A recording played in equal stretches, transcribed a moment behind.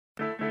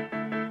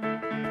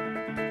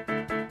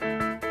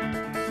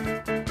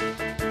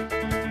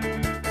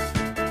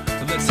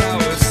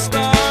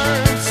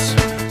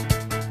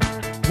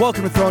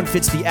Welcome to Throwing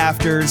Fits the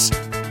Afters. We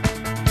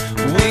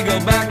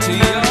go back to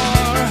your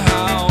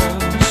house.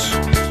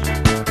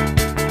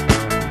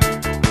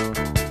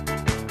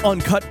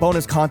 Uncut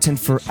bonus content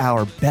for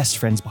our best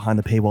friends behind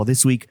the paywall.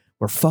 This week,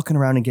 we're fucking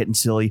around and getting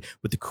silly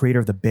with the creator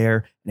of The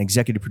Bear and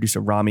executive producer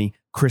Rami,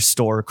 Chris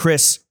Storer.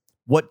 Chris,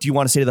 what do you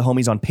want to say to the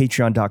homies on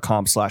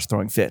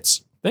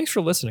patreon.com/throwingfits? Thanks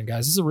for listening,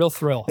 guys. This is a real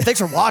thrill. Thanks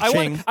for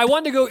watching. I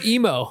wanted to go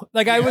emo.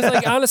 Like I was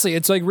like, honestly,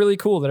 it's like really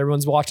cool that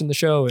everyone's watching the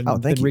show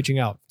and been reaching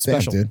out.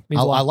 Special. Damn, dude.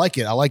 Means a lot. I like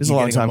it. I like This you is a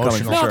long getting time coming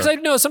emotional. for No, sure. because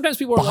I know sometimes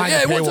people are like, Behind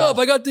hey, the what's paywall. up?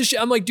 I got this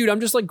shit. I'm like, dude, I'm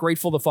just like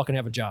grateful to fucking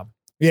have a job.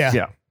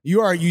 Yeah.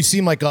 You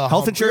seem like a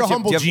Health insurance? You're a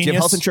humble Do you genius. have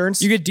health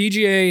insurance? You get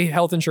DGA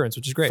health insurance,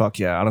 which is great. Fuck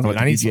yeah. I don't know Dude,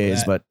 what I the need some PGA of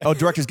is, that. but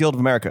Directors Guild of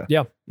America.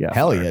 Yeah. Yeah.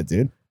 Hell fire. yeah,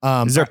 dude.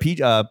 Is there a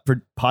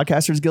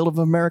Podcasters Guild of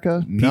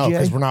America? No, PGA?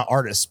 because we're not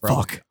artists, bro.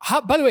 Fuck.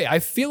 By the way, I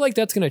feel like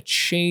that's going to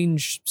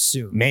change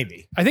soon.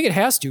 Maybe. I think it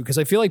has to because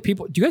I feel like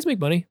people. Do you guys make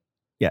money?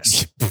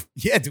 Yes.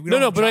 Yeah, dude.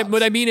 No, but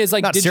what I mean is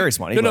like Not did serious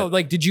you, money, No, but-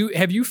 like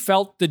have you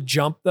felt the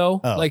jump though?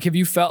 Oh. Like have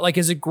you felt like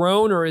has it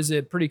grown or is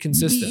it pretty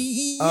consistent?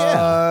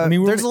 Yeah.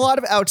 There's a lot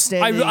of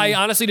outstanding. I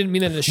honestly didn't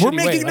mean that in a We're shitty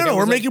making way. Like,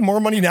 we're making more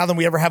money now than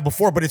we ever have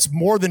before, but it's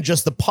more than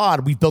just the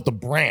pod. We've built a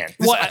brand.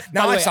 Well,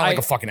 Now by the I way, sound like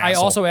a fucking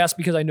asshole. I also asked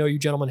because I know you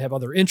gentlemen have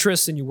other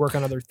interests and you work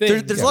on other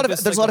things. There's a lot of This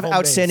is there's like a lot the of home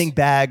outstanding base.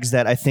 bags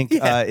that I think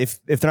if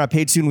they're not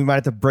paid soon, we might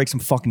have to break some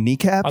fucking I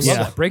kneecaps. love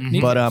that. Break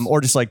kneecaps. But or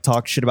just like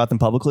talk shit about them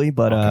publicly.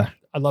 But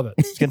I love it.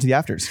 let's get into the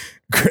afters.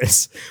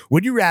 Chris,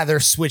 would you rather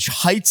switch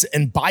heights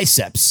and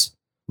biceps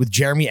with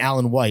Jeremy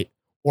Allen White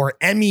or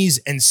Emmys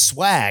and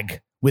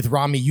swag with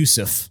Rami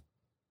Youssef?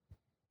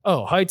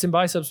 Oh, heights and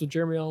biceps with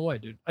Jeremy Allen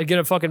White, dude. I get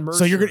a fucking merge.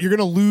 So you're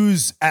gonna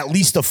lose at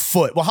least a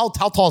foot. Well, how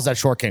tall is that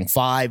short king?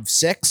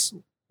 5'6"?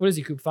 What is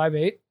he, Coop?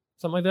 5'8"?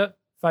 Something like that?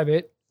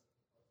 5'8"?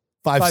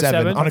 5'7"?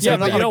 5'7". On a Yeah, good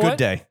but day. you know on a good what?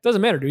 day.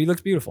 Doesn't matter, dude. He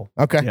looks beautiful.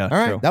 Okay. Yeah, All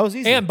right. true. That was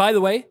easy. And by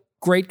the way,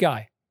 great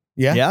guy.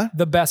 yeah. Yeah.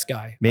 The best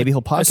guy. Maybe he'll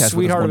A podcast with us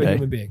sweetheart one of a day.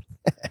 human being.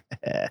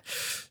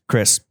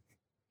 Chris,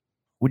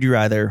 would you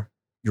rather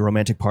your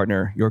romantic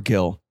partner, your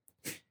Gil,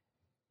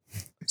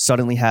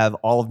 suddenly have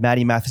all of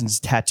Maddie Matheson's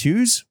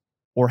tattoos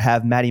or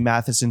have Maddie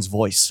Matheson's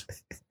voice?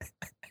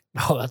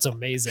 Oh, that's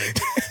amazing.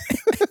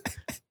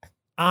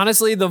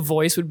 Honestly, the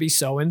voice would be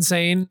so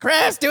insane.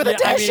 Chris, do Yeah,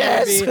 I mean,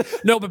 it would be-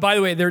 no, but by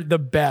the way, they're the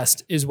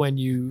best is when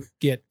you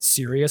get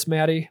serious,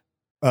 Maddie.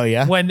 Oh,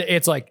 yeah? When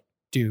it's like,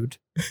 dude.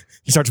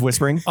 He starts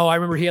whispering. Oh, I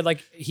remember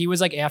he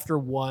was like after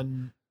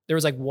one, there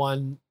was like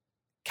one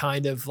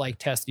kind of like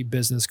testy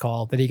business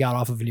call that he got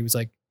off of and he was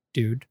like,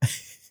 dude,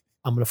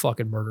 I'm going to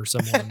fucking murder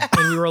someone.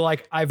 And we were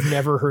like, I've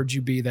never heard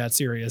you be that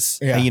serious.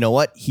 Yeah. And you know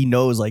what? He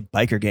knows like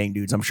biker gang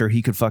dudes. I'm sure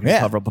he could fucking Yeah.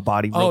 cover up a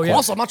body real Oh, quick. yeah.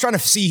 Also, I'm not trying to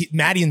see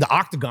Maddie in the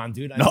octagon,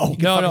 dude. No. You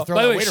can No, fucking no. throw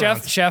By the that way, weight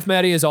around. Chef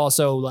Maddie is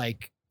also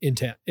like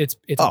intent. It's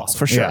Oh, awesome.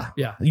 for sure. Yeah.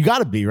 Yeah. You got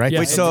to be, right? Yeah,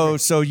 Wait,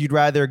 so you'd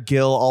rather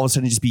Gil all of a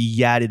sudden just be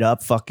yadded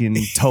up, fucking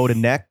toe to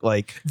neck?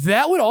 Like,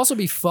 That would also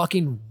be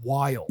fucking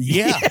wild.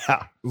 Yeah.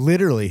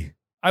 Literally.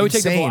 I would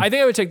take the Insane. voice. I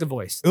think I would take the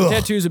voice. The Ugh.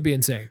 tattoos would be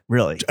insane.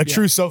 really? A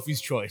true Sophie's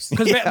choice.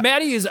 Because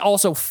Maddie is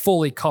also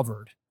fully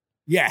covered.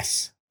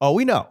 Yes. Oh,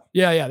 we know.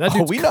 Yeah. That Oh,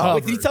 dude's we know. covered.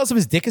 Wait, did he tell us if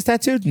his dick is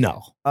tattooed?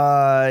 No.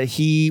 There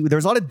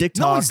was a lot of dick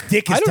No, talk. his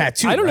dick is I don't,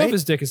 tattooed. I don't know right? if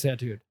his dick is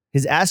tattooed.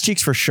 His ass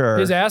cheeks for sure.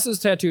 His ass is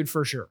tattooed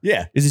for sure.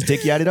 Yeah. Is his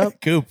dick yadded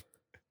up? Coop.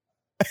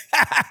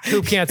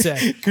 Coop can't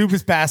say. Coop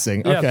is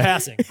passing. Yeah, Okay.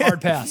 passing. Hard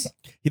pass.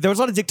 There was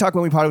a lot of dick talk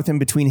when we potted with him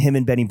between him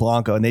and Benny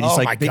Blanco, and they just Oh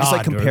my like they just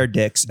like God, dude. compared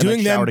dicks and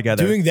like shower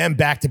together. Doing them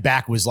back to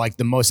back was like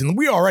the most, and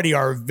we already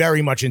are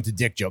very much into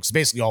dick jokes.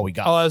 Basically, all we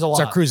got. Oh, there's a It's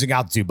our lot. cruising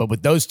altitude, but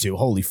with those two,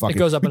 holy fucking!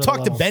 goes up We another talked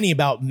to level. Benny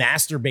about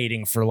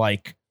masturbating for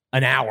like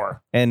an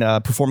hour. and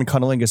performing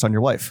cunnilingus on your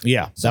wife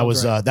Yeah, that Sounds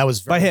was right. that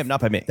was by very- him, not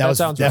by me. That was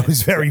sounds that right.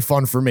 was very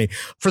fun for me.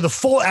 For the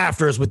full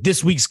afters with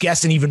this week's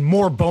guest and even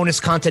more bonus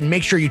content,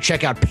 make sure you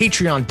check out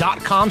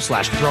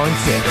patreon.com/throwingfits.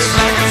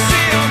 I can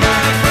see all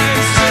my friends.